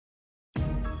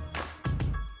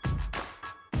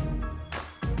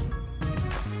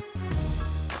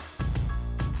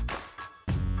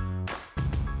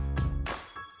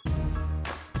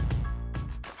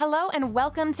Hello and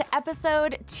welcome to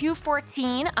episode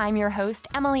 214. I'm your host,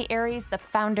 Emily Aries, the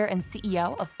founder and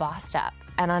CEO of Bossed Up.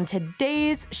 And on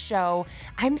today's show,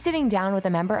 I'm sitting down with a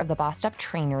member of the Bossed Up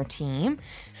trainer team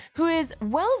who is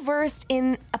well-versed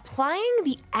in applying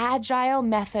the agile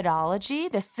methodology,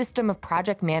 the system of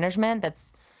project management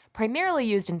that's primarily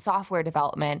used in software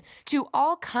development, to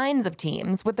all kinds of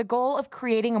teams with the goal of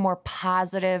creating a more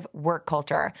positive work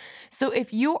culture. So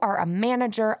if you are a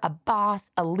manager, a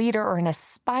boss, a leader, or an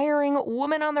aspiring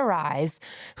woman on the rise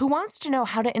who wants to know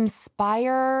how to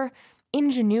inspire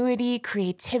ingenuity,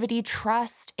 creativity,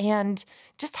 trust, and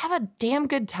just have a damn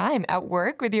good time at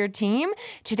work with your team,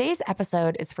 today's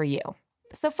episode is for you.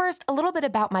 So first, a little bit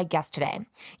about my guest today.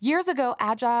 Years ago,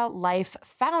 Agile Life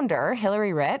founder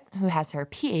Hillary Ritt, who has her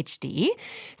PhD,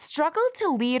 struggled to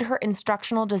lead her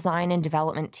instructional design and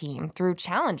development team through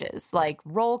challenges like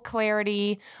role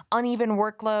clarity, uneven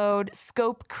workload,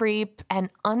 scope creep, and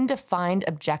undefined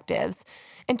objectives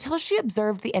until she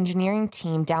observed the engineering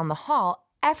team down the hall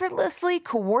effortlessly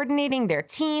coordinating their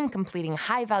team, completing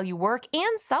high-value work,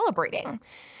 and celebrating.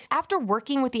 After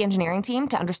working with the engineering team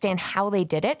to understand how they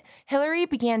did it, Hillary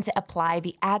began to apply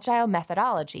the Agile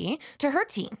methodology to her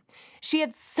team. She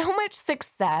had so much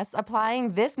success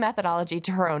applying this methodology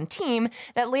to her own team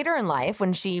that later in life,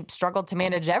 when she struggled to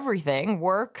manage everything,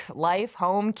 work, life,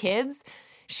 home, kids,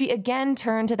 she again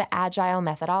turned to the Agile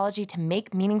methodology to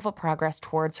make meaningful progress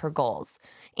towards her goals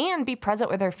and be present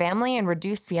with her family and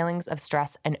reduce feelings of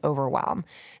stress and overwhelm.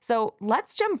 So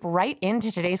let's jump right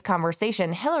into today's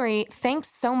conversation. Hillary, thanks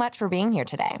so much for being here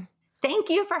today. Thank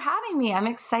you for having me. I'm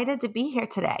excited to be here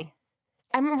today.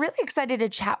 I'm really excited to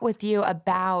chat with you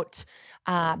about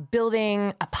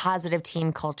building a positive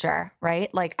team culture,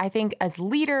 right? Like, I think as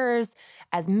leaders,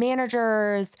 as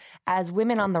managers, as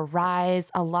women on the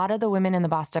rise, a lot of the women in the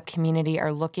Bossed Up community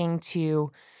are looking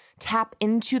to tap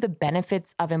into the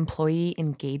benefits of employee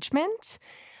engagement.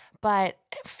 But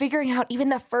figuring out even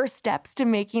the first steps to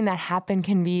making that happen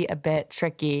can be a bit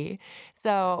tricky.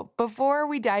 So before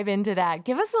we dive into that,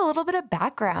 give us a little bit of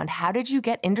background. How did you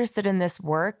get interested in this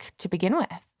work to begin with?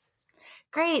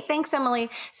 Great. Thanks, Emily.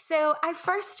 So I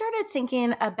first started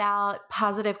thinking about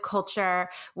positive culture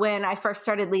when I first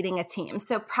started leading a team.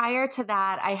 So prior to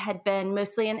that, I had been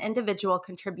mostly an individual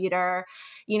contributor.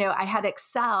 I had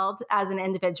excelled as an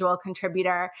individual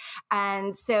contributor.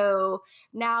 And so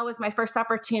now was my first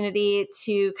opportunity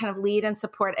to kind of lead and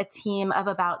support a team of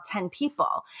about 10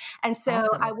 people. And so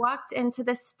Awesome. I walked into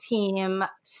this team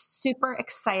super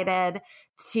excited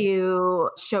to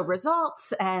show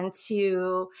results and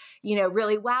to,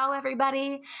 really wow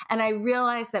everybody. And I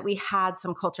realized that we had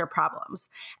some culture problems.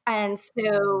 And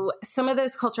so some of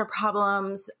those culture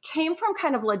problems came from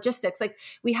kind of logistics. Like,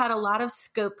 we had a lot of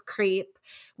scope creep.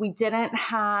 We didn't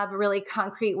have really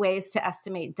concrete ways to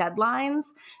estimate deadlines.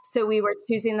 So we were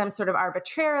choosing them sort of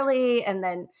arbitrarily and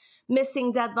then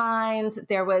missing deadlines.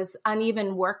 There was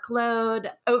uneven workload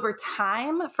over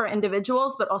time for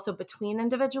individuals, but also between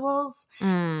individuals.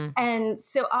 And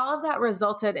so all of that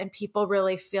resulted in people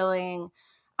really feeling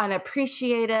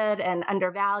unappreciated and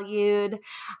undervalued.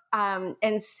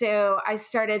 And so I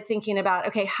started thinking about,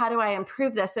 okay, how do I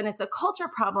improve this? And it's a culture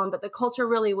problem, but the culture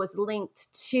really was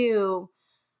linked to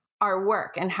our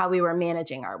work and how we were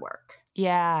managing our work.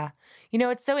 Yeah.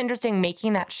 It's so interesting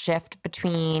making that shift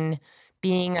between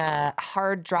being a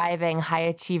hard-driving,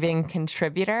 high-achieving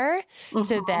contributor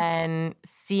to then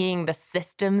seeing the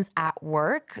systems at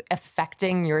work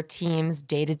affecting your team's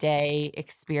day-to-day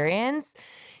experience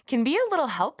can be a little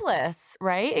helpless,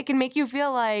 right? It can make you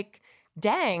feel like,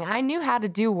 dang, I knew how to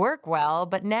do work well,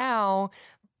 but now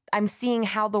I'm seeing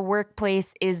how the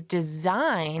workplace is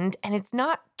designed and it's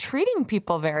not treating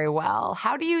people very well.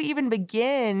 How do you even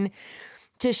begin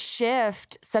to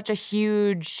shift such a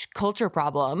huge culture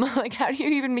problem? Like, how do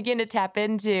you even begin to tap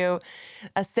into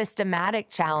a systematic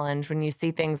challenge when you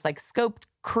see things like scope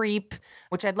creep,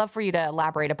 which I'd love for you to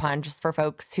elaborate upon just for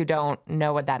folks who don't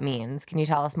know what that means. Can you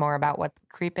tell us more about what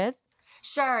creep is?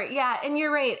 Sure. Yeah. And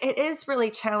you're right. It is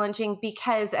really challenging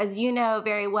because, as you know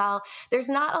very well, there's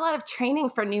not a lot of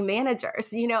training for new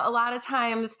managers. A lot of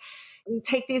times we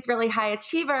take these really high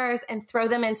achievers and throw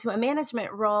them into a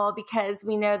management role because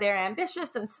we know they're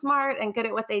ambitious and smart and good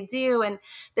at what they do. And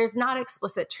there's not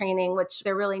explicit training, which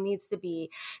there really needs to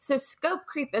be. So scope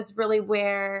creep is really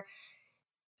where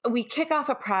we kick off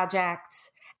a project,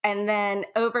 and then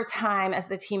over time, as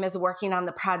the team is working on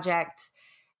the project,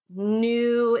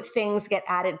 new things get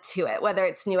added to it, whether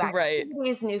it's new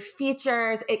activities, new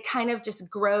features. It kind of just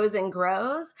grows and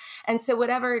grows. And so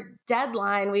whatever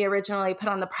deadline we originally put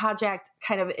on the project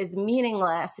kind of is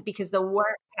meaningless because the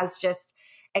work has just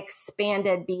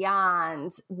expanded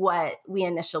beyond what we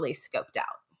initially scoped out.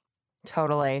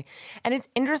 Totally. And it's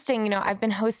interesting, I've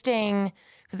been hosting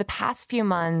for the past few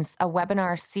months a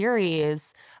webinar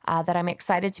series that I'm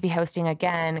excited to be hosting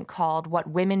again called What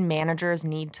Women Managers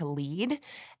Need to Lead.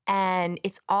 And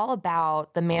it's all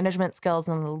about the management skills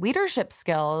and the leadership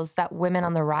skills that women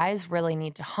on the rise really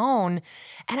need to hone.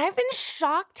 And I've been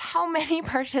shocked how many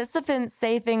participants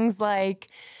say things like,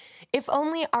 if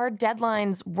only our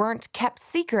deadlines weren't kept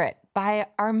secret by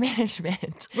our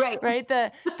management, right?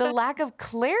 The lack of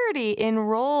clarity in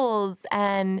roles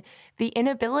and the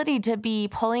inability to be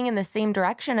pulling in the same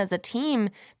direction as a team.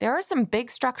 There are some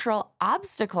big structural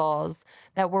obstacles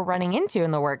that we're running into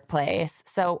in the workplace.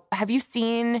 So have you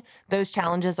seen those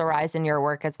challenges arise in your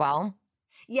work as well?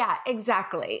 Yeah,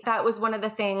 exactly. That was one of the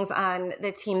things on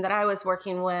the team that I was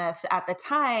working with at the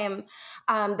time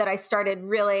that I started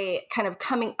really kind of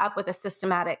coming up with a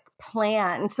systematic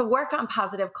plan to work on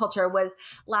positive culture was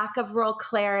lack of role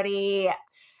clarity,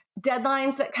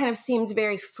 deadlines that kind of seemed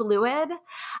very fluid.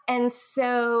 And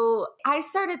so I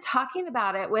started talking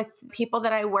about it with people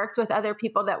that I worked with, other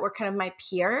people that were kind of my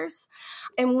peers.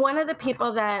 And one of the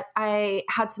people that I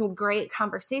had some great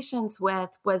conversations with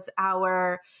was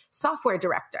our software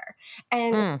director.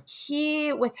 And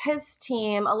he, with his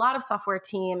team, a lot of software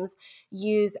teams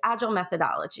use agile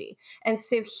methodology. And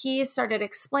so he started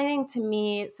explaining to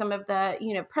me some of the,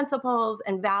 principles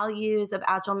and values of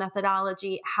agile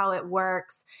methodology, how it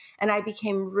works. And I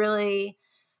became really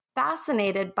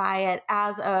fascinated by it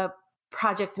as a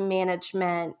project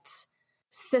management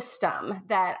system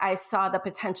that I saw the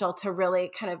potential to really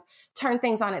kind of turn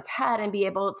things on its head and be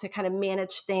able to kind of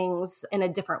manage things in a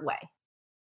different way.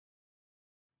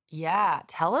 Yeah,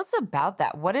 tell us about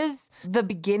that. What is the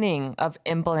beginning of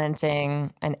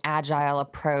implementing an agile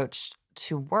approach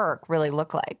to work really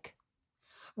look like?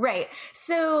 Right.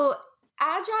 So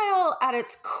Agile at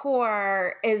its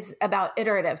core is about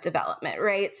iterative development,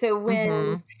 right? So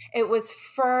when it was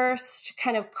first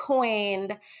kind of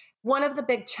coined, one of the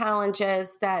big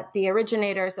challenges that the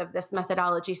originators of this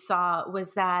methodology saw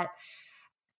was that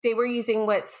they were using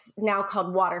what's now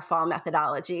called waterfall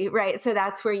methodology, right? So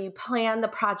that's where you plan the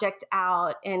project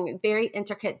out in very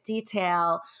intricate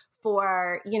detail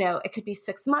for, it could be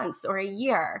 6 months or a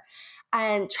year,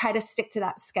 and try to stick to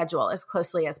that schedule as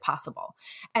closely as possible.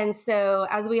 And so,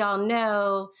 as we all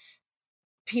know,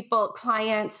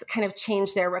 clients kind of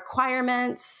change their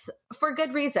requirements for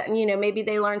good reason. Maybe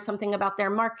they learned something about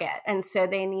their market. And so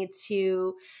they need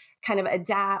to kind of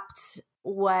adapt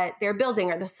what they're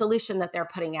building or the solution that they're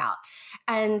putting out.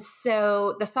 And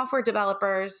so the software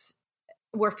developers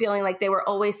were feeling like they were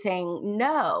always saying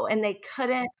no, and they couldn't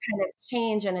kind of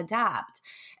change and adapt.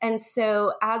 And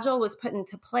so Agile was put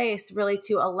into place really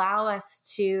to allow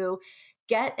us to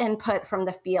get input from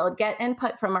the field, get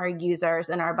input from our users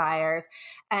and our buyers,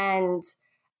 and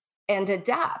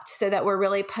adapt so that we're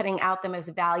really putting out the most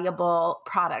valuable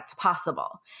product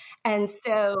possible. And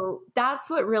so that's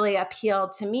what really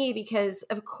appealed to me because,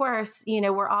 of course,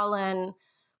 we're all in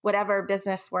whatever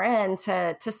business we're in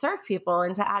to serve people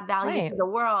and to add value to the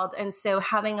world. And so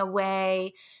having a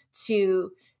way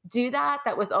to do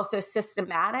that was also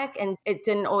systematic and it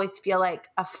didn't always feel like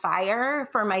a fire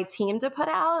for my team to put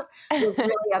out was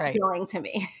really appealing to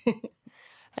me.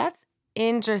 That's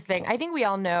interesting. I think we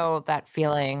all know that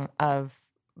feeling of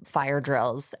fire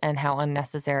drills and how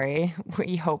unnecessary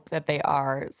we hope that they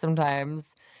are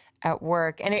sometimes at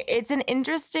work. And it's an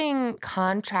interesting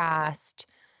contrast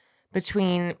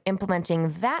between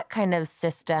implementing that kind of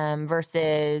system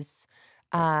versus,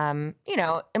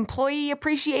 employee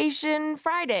appreciation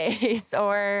Fridays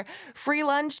or free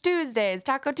lunch Tuesdays,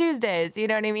 Taco Tuesdays. You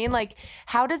know what I mean? Like,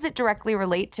 how does it directly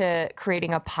relate to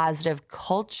creating a positive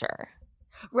culture?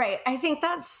 Right. I think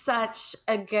that's such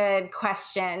a good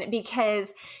question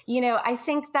because, I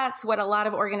think that's what a lot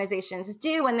of organizations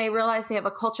do when they realize they have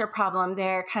a culture problem.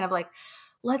 They're kind of like,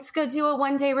 let's go do a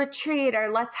 1-day retreat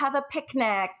or let's have a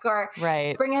picnic or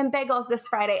bring in bagels this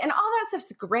Friday. And all that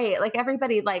stuff's great. Like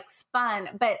everybody likes fun,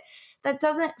 but that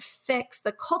doesn't fix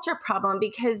the culture problem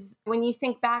because when you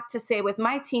think back to say with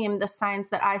my team, the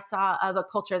signs that I saw of a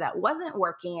culture that wasn't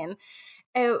working,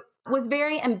 it was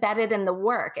very embedded in the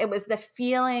work. It was the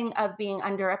feeling of being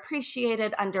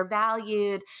underappreciated,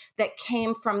 undervalued that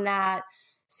came from that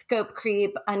scope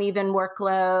creep, uneven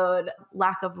workload,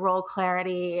 lack of role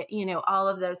clarity, all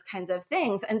of those kinds of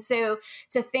things. And so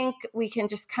to think we can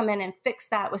just come in and fix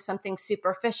that with something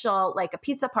superficial like a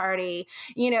pizza party,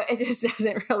 it just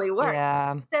doesn't really work.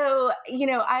 Yeah. So,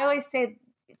 I always say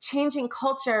changing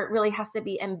culture really has to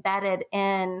be embedded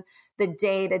in the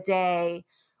day-to-day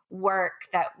work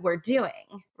that we're doing,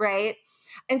 right?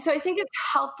 And so I think it's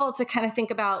helpful to kind of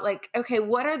think about like, okay,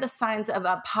 what are the signs of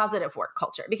a positive work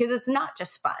culture? Because it's not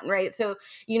just fun, right? So,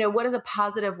 what does a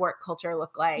positive work culture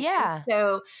look like? And Yeah.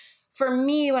 so for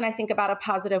me, when I think about a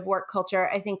positive work culture,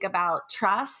 I think about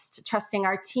trusting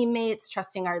our teammates,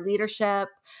 trusting our leadership,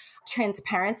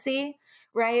 transparency,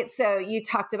 right? So you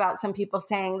talked about some people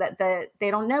saying that they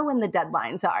don't know when the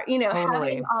deadlines are. Having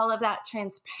Totally. all of that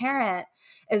transparent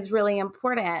is really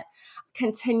important.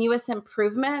 Continuous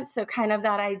improvement. So kind of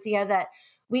that idea that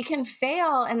we can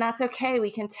fail and that's okay.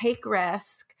 We can take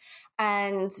risk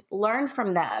and learn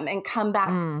from them and come back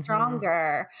Hmm.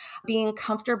 stronger, being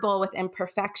comfortable with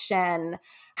imperfection,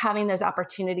 having those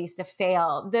opportunities to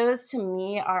fail. Those to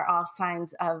me are all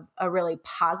signs of a really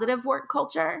positive work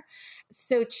culture.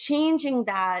 So changing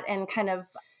that and kind of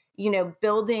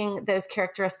building those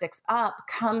characteristics up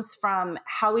comes from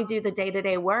how we do the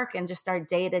day-to-day work and just our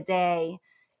day-to-day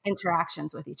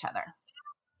interactions with each other.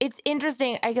 It's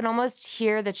interesting. I can almost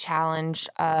hear the challenge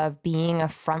of being a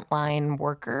frontline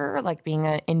worker, like being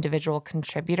an individual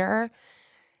contributor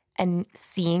and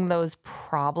seeing those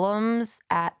problems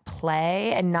at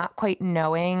play and not quite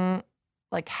knowing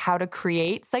like how to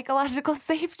create psychological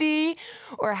safety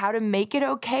or how to make it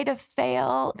okay to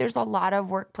fail. There's a lot of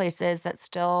workplaces that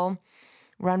still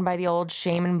run by the old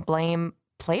shame and blame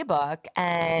playbook.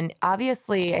 And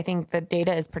obviously, I think the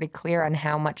data is pretty clear on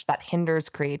how much that hinders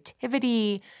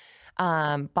creativity,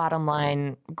 bottom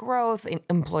line growth,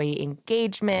 employee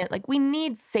engagement. Like we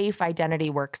need safe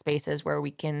identity workspaces where we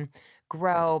can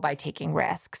grow by taking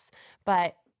risks.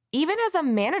 But even as a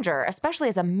manager, especially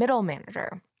as a middle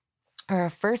manager or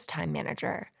a first time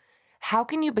manager, how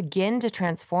can you begin to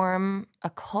transform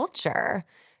a culture?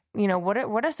 What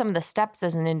are some of the steps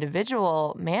as an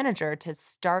individual manager to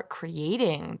start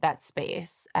creating that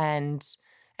space and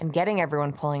getting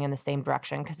everyone pulling in the same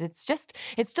direction? Because it's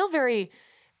still very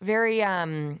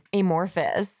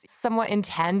amorphous, somewhat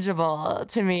intangible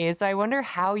to me. So I wonder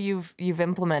how you've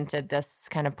implemented this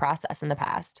kind of process in the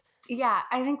past. Yeah,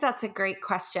 I think that's a great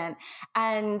question.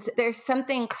 And there's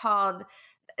something called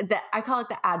I call it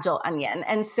the agile onion.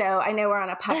 And so I know we're on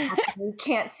a podcast, you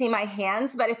can't see my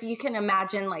hands, but if you can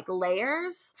imagine like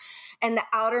layers and the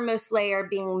outermost layer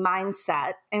being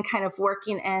mindset and kind of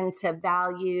working into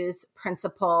values,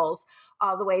 principles,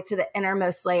 all the way to the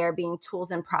innermost layer being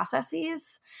tools and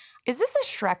processes. Is this a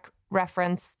Shrek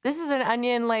reference? This is an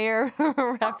onion layer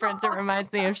reference. It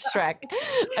reminds me of Shrek.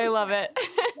 I love it.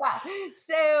 Yeah.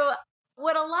 So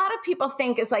what a lot of people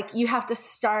think is like you have to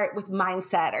start with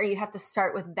mindset or you have to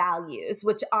start with values,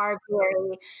 which are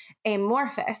very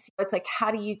amorphous. It's like, how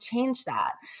do you change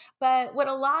that? But what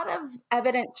a lot of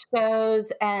evidence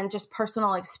shows and just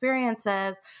personal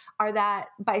experiences are that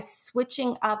by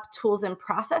switching up tools and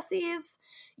processes,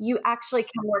 you actually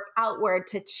can work outward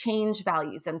to change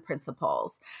values and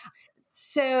principles.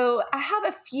 So I have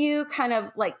a few kind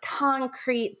of like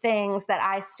concrete things that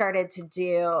I started to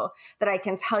do that I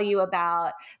can tell you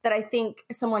about that I think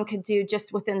someone could do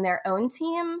just within their own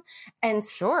team and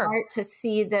Sure. start to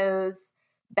see those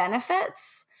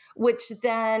benefits, which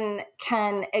then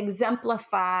can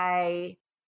exemplify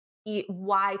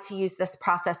why to use this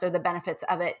process or the benefits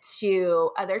of it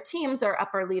to other teams or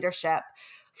upper leadership.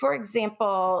 For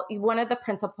example, one of the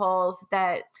principles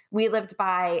that we lived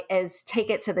by is take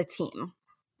it to the team.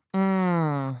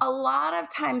 Mm. A lot of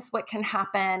times what can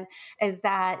happen is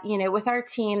that, with our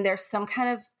team, there's some kind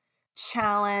of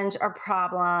challenge or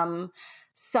problem.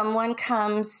 Someone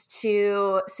comes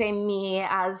to, say, me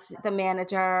as the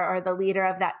manager or the leader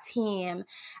of that team.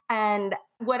 And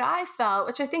what I felt,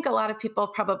 which I think a lot of people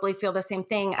probably feel the same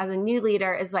thing as a new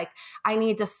leader, is like, I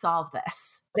need to solve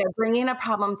this. They're bringing a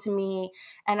problem to me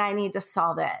and I need to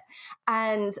solve it.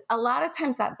 And a lot of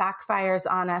times that backfires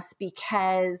on us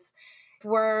because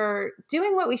we're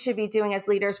doing what we should be doing as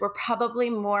leaders. We're probably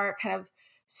more kind of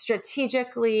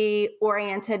strategically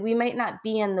oriented. We might not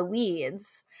be in the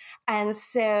weeds. And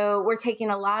so we're taking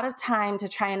a lot of time to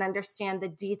try and understand the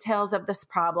details of this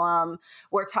problem.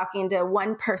 We're talking to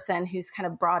one person who's kind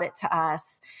of brought it to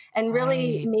us and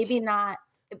really Right. maybe not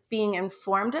being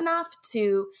informed enough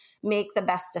to make the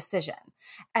best decision.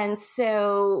 And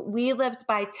so we lived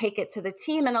by take it to the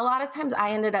team. And a lot of times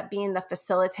I ended up being the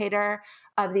facilitator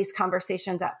of these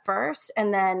conversations at first.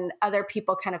 And then other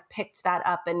people kind of picked that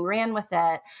up and ran with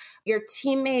it. Your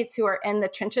teammates who are in the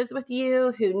trenches with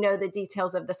you, who know the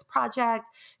details of this project,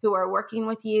 who are working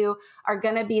with you, are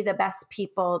going to be the best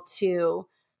people to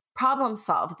problem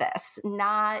solve this,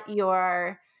 not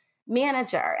your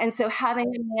manager. And so having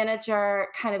a manager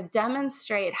kind of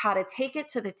demonstrate how to take it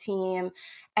to the team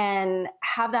and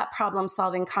have that problem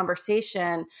solving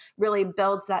conversation really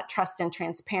builds that trust and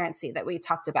transparency that we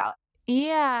talked about.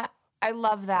 Yeah, I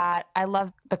love that. I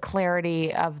love the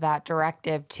clarity of that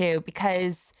directive too,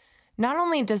 because not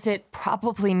only does it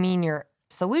probably mean your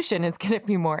solution is going to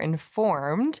be more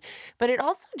informed, but it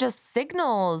also just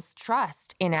signals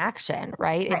trust in action,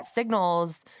 right? Right. It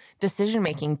signals decision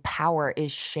making power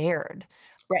is shared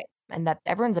Right. and that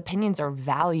everyone's opinions are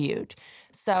valued.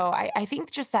 So I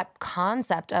think just that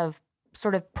concept of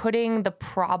sort of putting the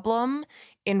problem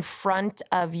in front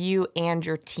of you and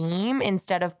your team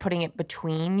instead of putting it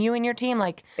between you and your team,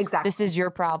 like, Exactly. this is your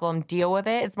problem, deal with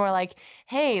it. It's more like,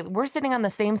 hey, we're sitting on the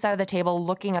same side of the table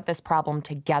looking at this problem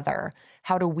together.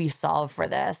 How do we solve for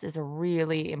this? Is a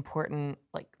really important,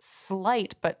 like,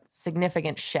 slight but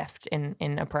significant shift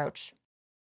in approach.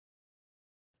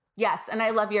 Yes. And I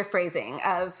love your phrasing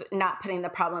of not putting the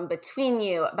problem between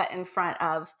you, but in front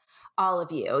of all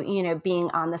of you, being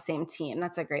on the same team.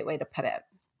 That's a great way to put it.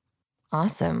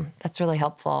 Awesome. That's really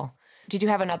helpful. Did you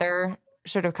have another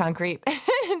sort of concrete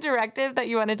directive that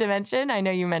you wanted to mention? I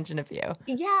know you mentioned a few.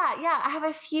 Yeah. I have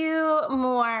a few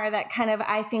more that kind of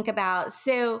I think about.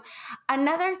 So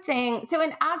another thing, so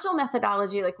in agile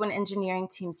methodology, like when engineering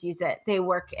teams use it, they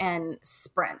work in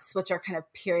sprints, which are kind of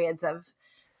periods of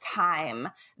time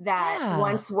that Yeah.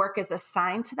 once work is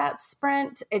assigned to that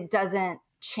sprint, it doesn't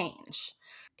change.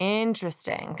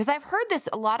 Interesting. Because I've heard this,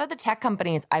 a lot of the tech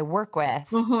companies I work with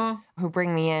Mm-hmm. who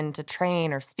bring me in to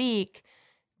train or speak,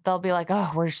 they'll be like,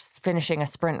 oh, we're just finishing a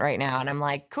sprint right now. And I'm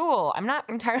like, cool. I'm not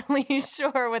entirely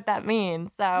sure what that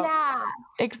means. So Yeah.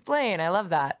 explain. I love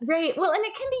that. Right. Well, and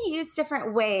it can be used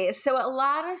different ways. So a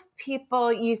lot of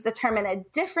people use the term in a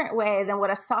different way than what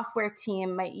a software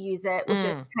team might use it, which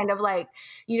is kind of like,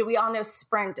 we all know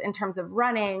sprint in terms of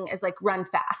running is like run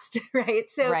fast, right?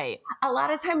 So Right. a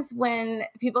lot of times when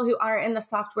people who are in the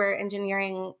software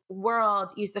engineering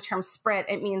world use the term sprint,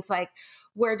 it means like,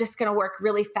 we're just going to work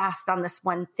really fast on this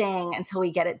one thing until we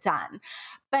get it done.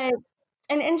 But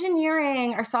in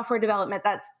engineering or software development,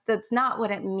 that's not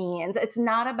what it means. It's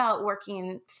not about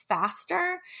working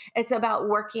faster. It's about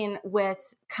working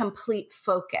with complete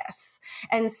focus.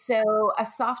 And so a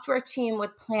software team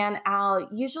would plan out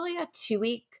usually a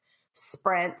 2-week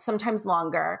sprint, sometimes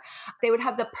longer. They would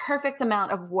have the perfect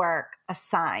amount of work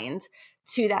assigned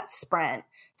to that sprint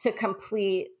to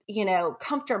complete,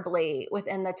 comfortably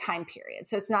within the time period.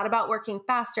 So it's not about working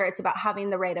faster. It's about having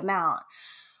the right amount.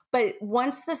 But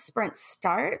once the sprint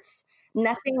starts,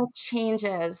 nothing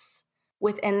changes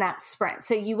within that sprint.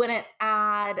 So you wouldn't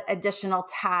add additional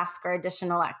tasks or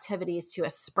additional activities to a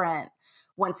sprint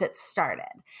once it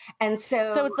started. And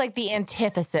So it's like the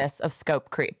antithesis of scope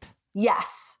creep.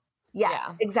 yes.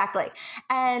 Yeah, exactly.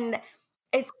 And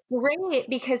it's great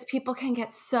because people can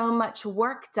get so much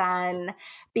work done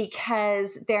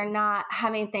because they're not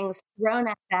having things thrown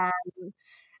at them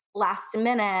last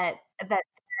minute that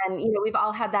and we've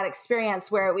all had that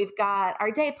experience where we've got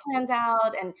our day planned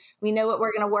out and we know what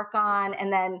we're going to work on,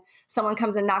 and then someone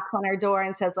comes and knocks on our door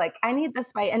and says like, I need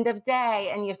this by end of day,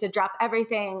 and you have to drop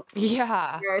everything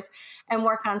and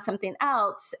work on something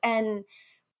else. And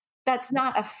that's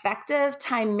not effective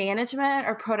time management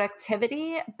or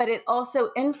productivity, but it also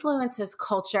influences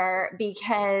culture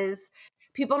because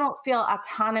people don't feel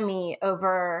autonomy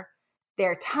over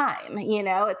their time.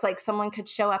 It's like someone could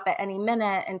show up at any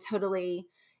minute and totally,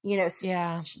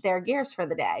 switch their gears for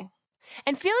the day.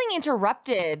 And feeling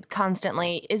interrupted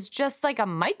constantly is just like a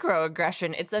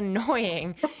microaggression. It's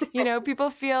annoying.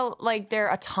 People feel like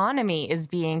their autonomy is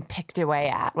being picked away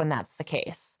at when that's the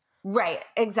case. Right.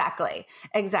 Exactly.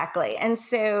 And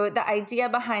so the idea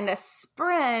behind a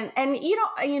sprint, and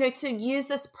to use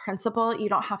this principle, you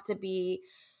don't have to be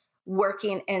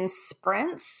working in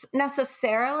sprints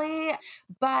necessarily,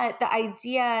 but the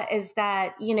idea is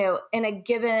that, in a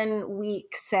given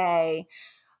week, say,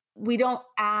 we don't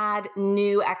add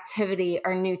new activity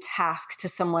or new task to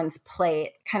someone's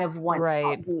plate kind of once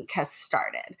that week has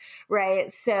started,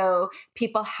 right? So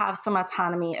people have some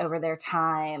autonomy over their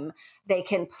time. They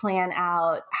can plan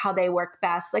out how they work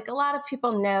best. Like a lot of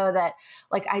people know that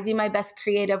like I do my best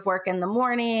creative work in the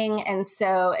morning. And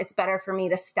so it's better for me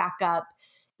to stack up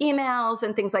emails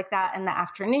and things like that in the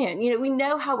afternoon. We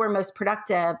know how we're most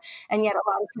productive. And yet a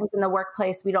lot of times in the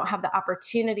workplace, we don't have the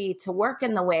opportunity to work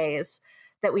in the ways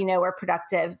that we know are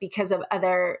productive because of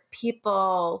other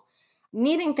people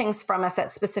needing things from us at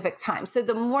specific times. So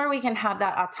the more we can have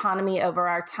that autonomy over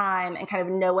our time and kind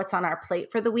of know what's on our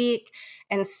plate for the week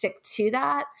and stick to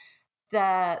that,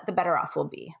 the better off we'll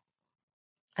be.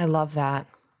 I love that.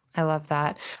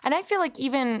 And I feel like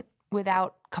even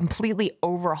without completely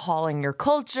overhauling your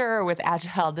culture with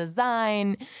agile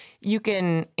design, you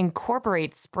can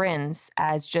incorporate sprints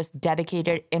as just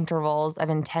dedicated intervals of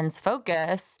intense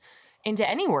focus into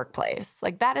any workplace.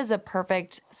 Like that is a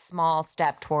perfect small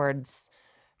step towards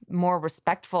more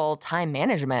respectful time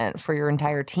management for your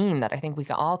entire team that I think we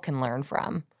all can learn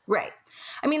from. Right.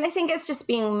 I mean, I think it's just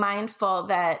being mindful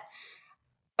that,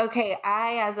 okay,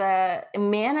 I as a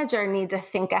manager need to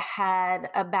think ahead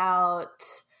about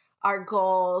our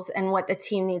goals and what the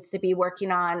team needs to be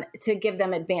working on to give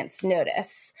them advance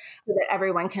notice so that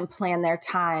everyone can plan their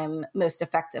time most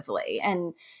effectively.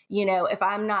 And, if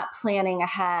I'm not planning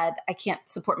ahead, I can't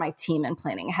support my team in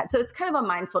planning ahead. So it's kind of a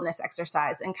mindfulness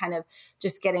exercise and kind of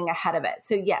just getting ahead of it.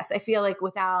 So yes, I feel like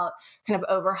without kind of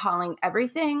overhauling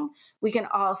everything, we can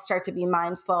all start to be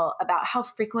mindful about how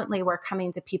frequently we're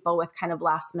coming to people with kind of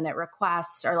last minute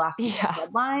requests or last minute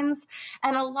deadlines.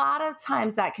 And a lot of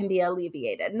times that can be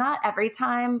alleviated. Not every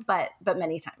time, but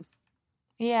many times.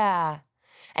 Yeah.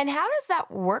 And how does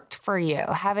that work for you,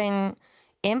 having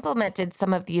implemented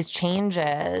some of these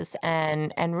changes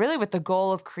and really with the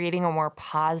goal of creating a more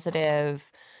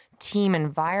positive team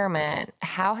environment?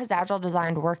 How has Agile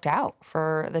Design worked out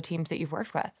for the teams that you've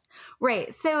worked with?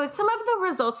 Right. So some of the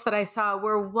results that I saw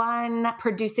were one,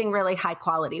 producing really high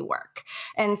quality work.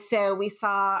 And so we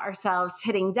saw ourselves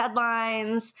hitting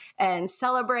deadlines and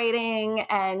celebrating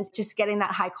and just getting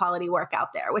that high quality work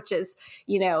out there, which is,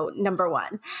 number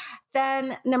one.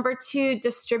 Then number two,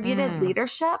 distributed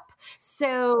leadership.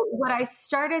 So what I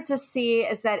started to see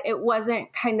is that it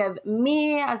wasn't kind of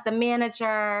me as the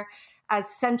manager as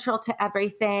central to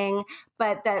everything,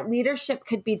 but that leadership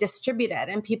could be distributed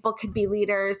and people could be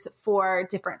leaders for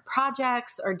different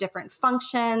projects or different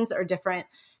functions or different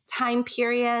time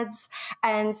periods.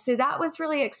 And so that was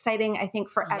really exciting, I think,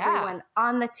 for everyone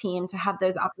on the team to have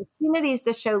those opportunities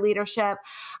to show leadership.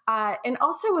 And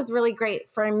also was really great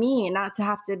for me not to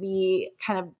have to be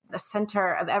kind of the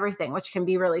center of everything, which can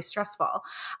be really stressful.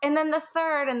 And then the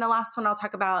third and the last one I'll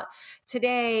talk about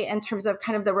today in terms of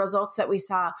kind of the results that we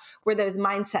saw were those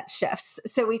mindset shifts.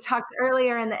 So we talked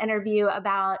earlier in the interview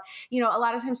about, a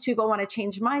lot of times people want to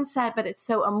change mindset, but it's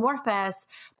so amorphous.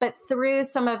 But through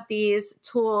some of these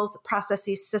tools,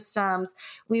 processes, systems,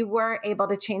 we were able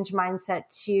to change mindset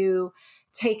to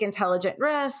take intelligent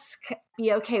risk,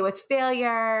 be okay with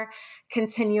failure,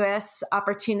 continuous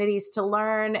opportunities to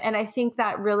learn. And I think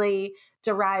that really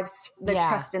derives the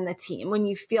trust in the team. When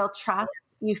you feel trust,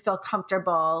 you feel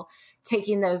comfortable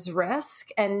taking those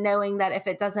risks and knowing that if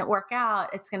it doesn't work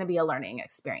out, it's going to be a learning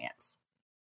experience.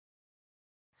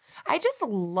 I just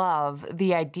love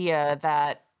the idea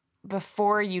that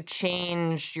before you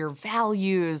change your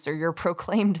values or your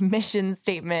proclaimed mission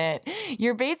statement,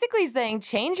 you're basically saying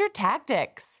change your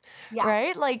tactics,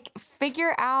 right? Like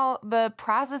figure out the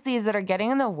processes that are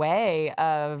getting in the way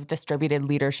of distributed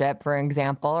leadership, for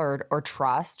example, or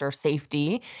trust or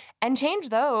safety, and change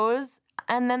those,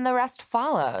 and then the rest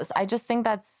follows. I just think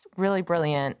that's really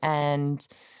brilliant. And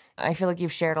I feel like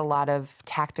you've shared a lot of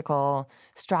tactical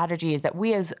strategies that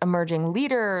we as emerging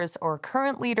leaders or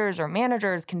current leaders or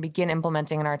managers can begin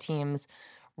implementing in our teams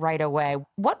right away.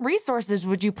 What resources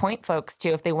would you point folks to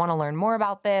if they want to learn more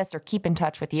about this or keep in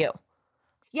touch with you?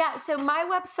 Yeah, so my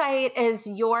website is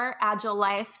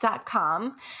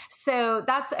youragilelife.com. So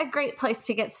that's a great place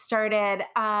to get started.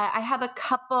 I have a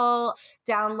couple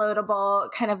downloadable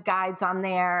kind of guides on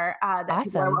there that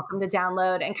people are welcome to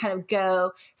download and kind of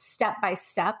go step by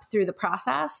step through the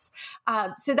process.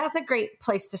 So that's a great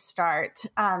place to start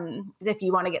if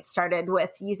you want to get started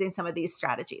with using some of these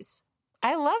strategies.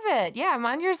 I love it. Yeah, I'm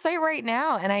on your site right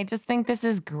now, and I just think this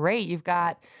is great. You've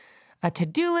got a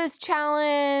to-do list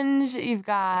challenge. You've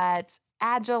got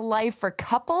Agile Life for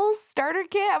Couples starter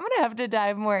kit. I'm going to have to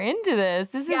dive more into this.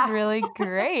 This is really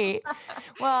great.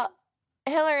 Well,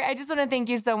 Hillary, I just want to thank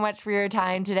you so much for your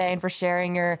time today and for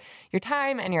sharing your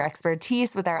time and your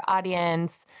expertise with our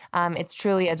audience. It's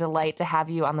truly a delight to have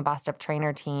you on the Bossed Up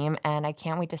Trainer team, and I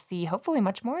can't wait to see hopefully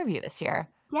much more of you this year.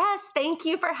 Yes, thank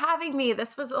you for having me.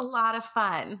 This was a lot of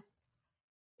fun.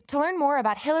 To learn more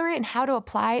about Hillary and how to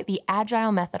apply the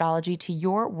Agile methodology to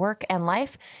your work and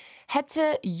life, head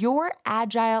to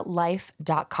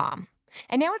youragilelife.com.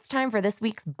 And now it's time for this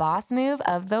week's Boss Move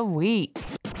of the Week.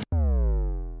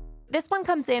 This one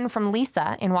comes in from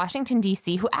Lisa in Washington,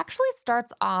 D.C., who actually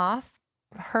starts off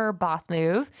her boss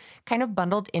move kind of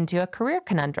bundled into a career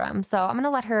conundrum. So I'm going to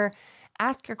let her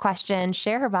ask her question,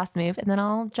 share her boss move, and then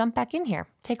I'll jump back in here.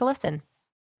 Take a listen.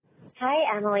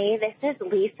 Hi, Emily. This is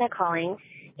Lisa calling.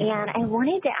 And I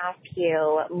wanted to ask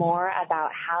you more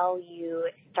about how you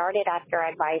started up your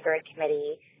advisory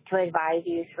committee to advise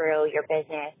you through your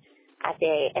business at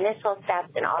the initial steps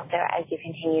and also as you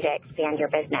continue to expand your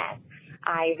business.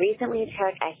 I recently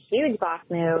took a huge boss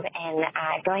move and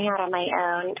going out on my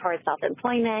own towards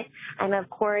self-employment. I'm, of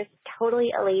course,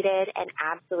 totally elated and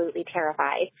absolutely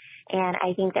terrified. And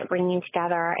I think that bringing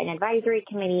together an advisory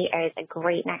committee is a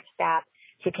great next step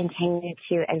to continue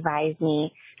to advise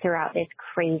me throughout this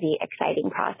crazy, exciting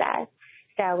process.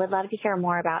 So I would love to hear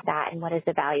more about that and what is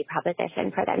the value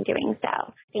proposition for them doing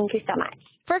so. Thank you so much.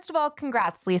 First of all,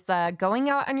 congrats, Lisa. Going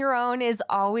out on your own is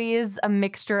always a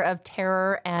mixture of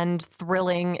terror and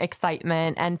thrilling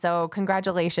excitement. And so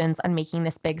congratulations on making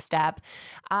this big step.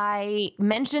 I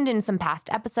mentioned in some past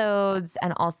episodes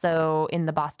and also in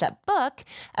the Bossed Up book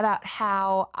about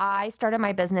how I started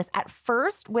my business at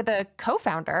first with a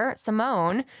co-founder,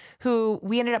 Simone, who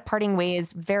we ended up parting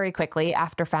ways very quickly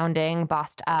after founding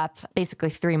Bossed Up, basically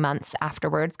 3 months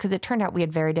afterwards, because it turned out we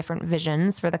had very different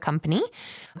visions for the company,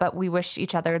 but we wish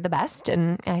each other the best,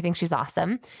 and I think she's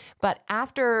awesome. But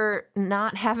after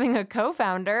not having a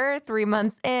co-founder 3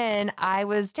 months in, I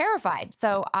was terrified.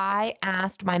 So I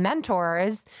asked my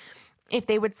mentors if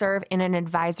they would serve in an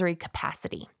advisory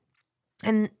capacity.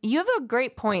 And you have a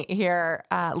great point here,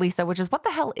 Lisa, which is what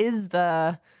the hell is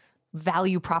the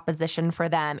value proposition for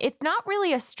them? It's not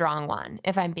really a strong one,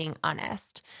 if I'm being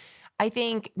honest. I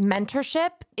think mentorship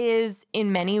is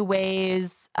in many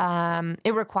ways,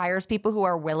 it requires people who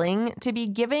are willing to be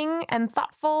giving and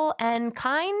thoughtful and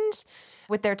kind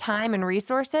with their time and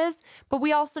resources. But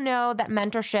we also know that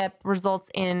mentorship results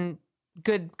in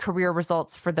good career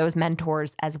results for those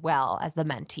mentors as well as the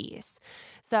mentees.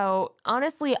 So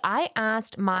honestly, I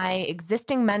asked my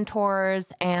existing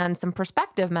mentors and some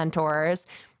prospective mentors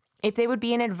if they would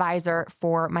be an advisor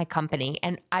for my company.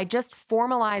 And I just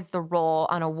formalized the role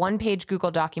on a one-page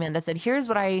Google document that said, here's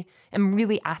what I am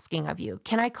really asking of you.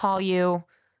 Can I call you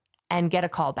and get a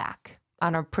call back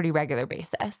on a pretty regular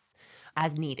basis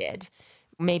as needed?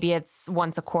 Maybe it's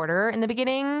once a quarter in the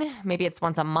beginning. Maybe it's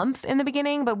once a month in the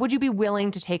beginning. But would you be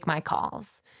willing to take my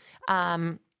calls?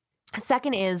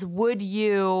 Second is, would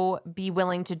you be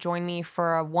willing to join me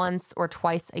for a once or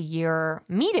twice a year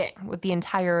meeting with the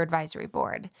entire advisory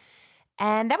board?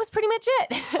 And that was pretty much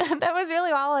it. That was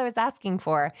really all I was asking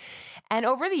for. And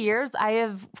over the years, I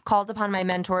have called upon my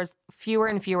mentors fewer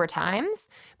and fewer times.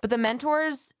 But the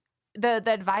mentors, the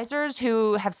advisors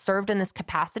who have served in this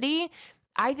capacity,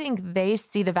 I think they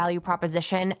see the value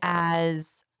proposition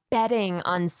as betting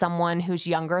on someone who's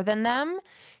younger than them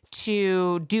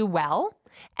to do well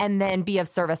and then be of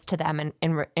service to them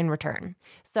in return.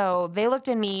 So they looked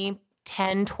at me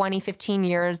 10, 20, 15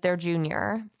 years their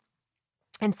junior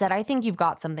and said, I think you've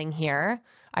got something here.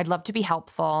 I'd love to be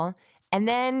helpful. And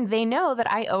then they know that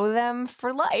I owe them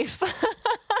for life.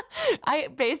 I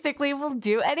basically will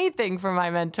do anything for my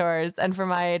mentors and for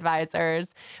my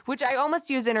advisors, which I almost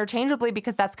use interchangeably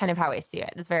because that's kind of how I see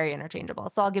it. It's very interchangeable.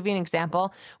 So I'll give you an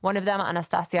example. One of them,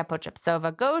 Anastasia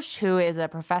Pochepsova-Ghosh, who is a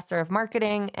professor of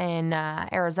marketing in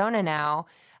Arizona now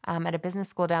at a business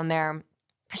school down there.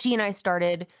 She and I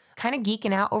started kind of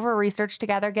geeking out over research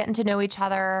together, getting to know each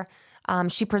other.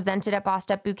 She presented at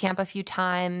Bossed Up Bootcamp a few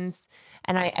times,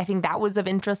 and I think that was of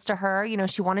interest to her. You know,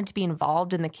 she wanted to be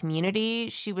involved in the community.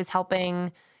 She was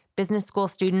helping business school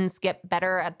students get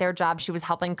better at their job. She was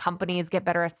helping companies get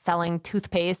better at selling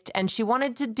toothpaste, and she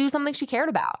wanted to do something she cared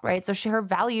about, right? So her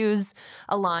values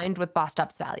aligned with Bossed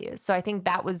Up's values. So I think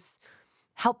that was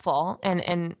helpful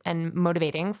and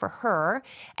motivating for her.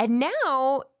 And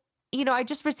now, you know, I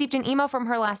just received an email from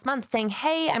her last month saying,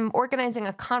 hey, I'm organizing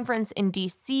a conference in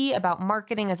DC about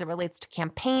marketing as it relates to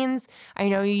campaigns. I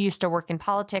know you used to work in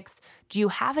politics. Do you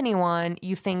have anyone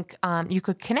you think you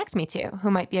could connect me to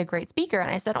who might be a great speaker? And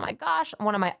I said, oh my gosh,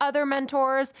 one of my other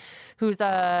mentors who's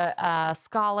a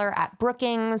scholar at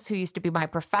Brookings, who used to be my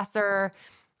professor,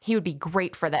 he would be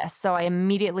great for this. So I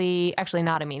immediately, actually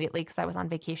not immediately because I was on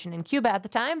vacation in Cuba at the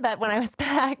time, but when I was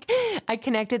back, I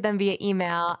connected them via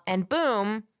email and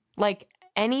boom, like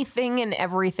anything and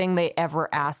everything they ever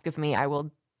ask of me, I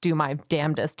will do my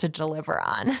damnedest to deliver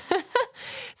on.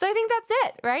 So I think that's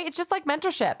it, right? It's just like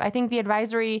mentorship. I think the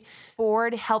advisory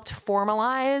board helped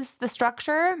formalize the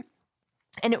structure,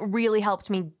 and it really helped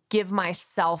me give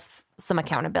myself some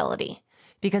accountability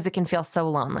because it can feel so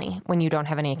lonely when you don't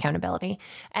have any accountability.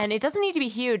 And it doesn't need to be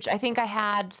huge. I think I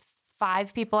had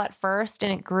 5 people at first,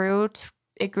 and it grew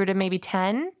to maybe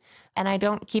 10. And I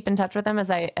don't keep in touch with them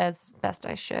as best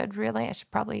I should, really. I should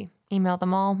probably email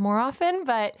them all more often,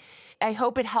 but I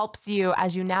hope it helps you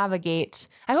as you navigate.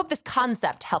 I hope this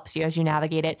concept helps you as you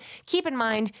navigate it. Keep in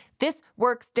mind, this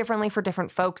works differently for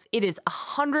different folks. It is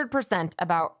 100%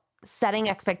 about setting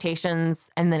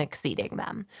expectations and then exceeding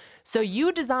them. So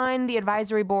you design the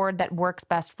advisory board that works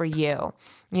best for you.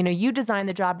 You design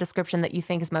the job description that you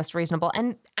think is most reasonable,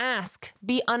 and ask,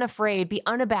 be unafraid, be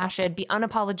unabashed, be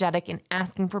unapologetic in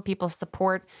asking for people's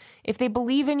support. If they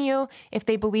believe in you, if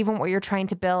they believe in what you're trying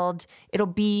to build, it'll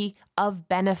be of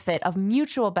benefit, of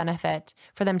mutual benefit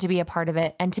for them to be a part of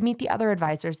it and to meet the other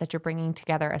advisors that you're bringing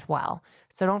together as well.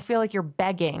 So don't feel like you're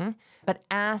begging, but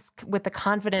ask with the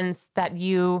confidence that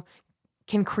you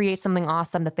can create something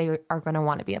awesome that they are going to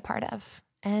want to be a part of.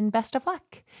 And best of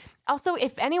luck. Also,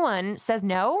 if anyone says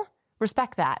no,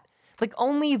 respect that. Like,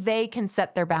 only they can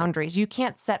set their boundaries. You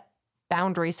can't set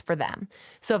boundaries for them.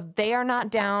 So if they are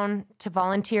not down to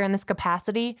volunteer in this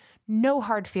capacity, no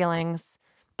hard feelings,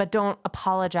 but don't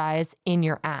apologize in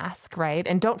your ask, right?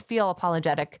 And don't feel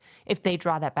apologetic if they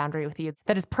draw that boundary with you.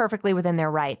 That is perfectly within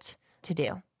their right to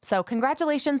do. So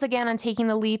congratulations again on taking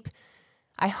the leap.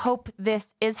 I hope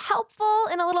this is helpful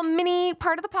in a little mini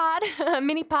part of the pod, a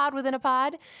mini pod within a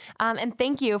pod. And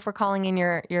thank you for calling in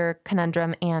your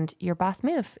conundrum and your boss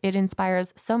move. It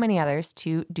inspires so many others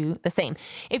to do the same.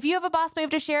 If you have a boss move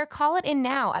to share, call it in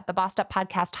now at the Bossed Up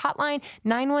Podcast hotline,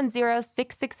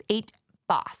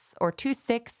 910-668-BOSS or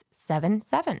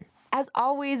 2677. As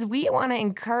always, we want to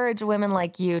encourage women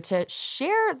like you to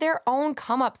share their own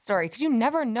come-up story, because you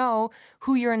never know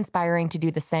who you're inspiring to do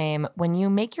the same when you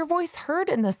make your voice heard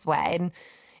in this way. And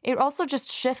it also just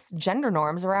shifts gender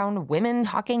norms around women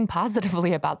talking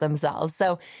positively about themselves.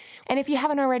 So, and if you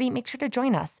haven't already, make sure to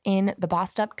join us in the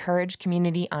Bossed Up Courage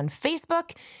community on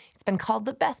Facebook. It's been called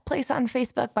the best place on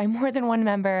Facebook by more than one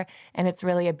member, and it's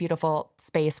really a beautiful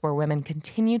space where women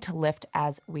continue to lift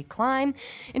as we climb.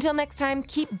 Until next time,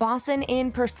 keep bossing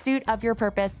in pursuit of your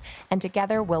purpose, and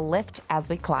together we'll lift as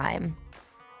we climb.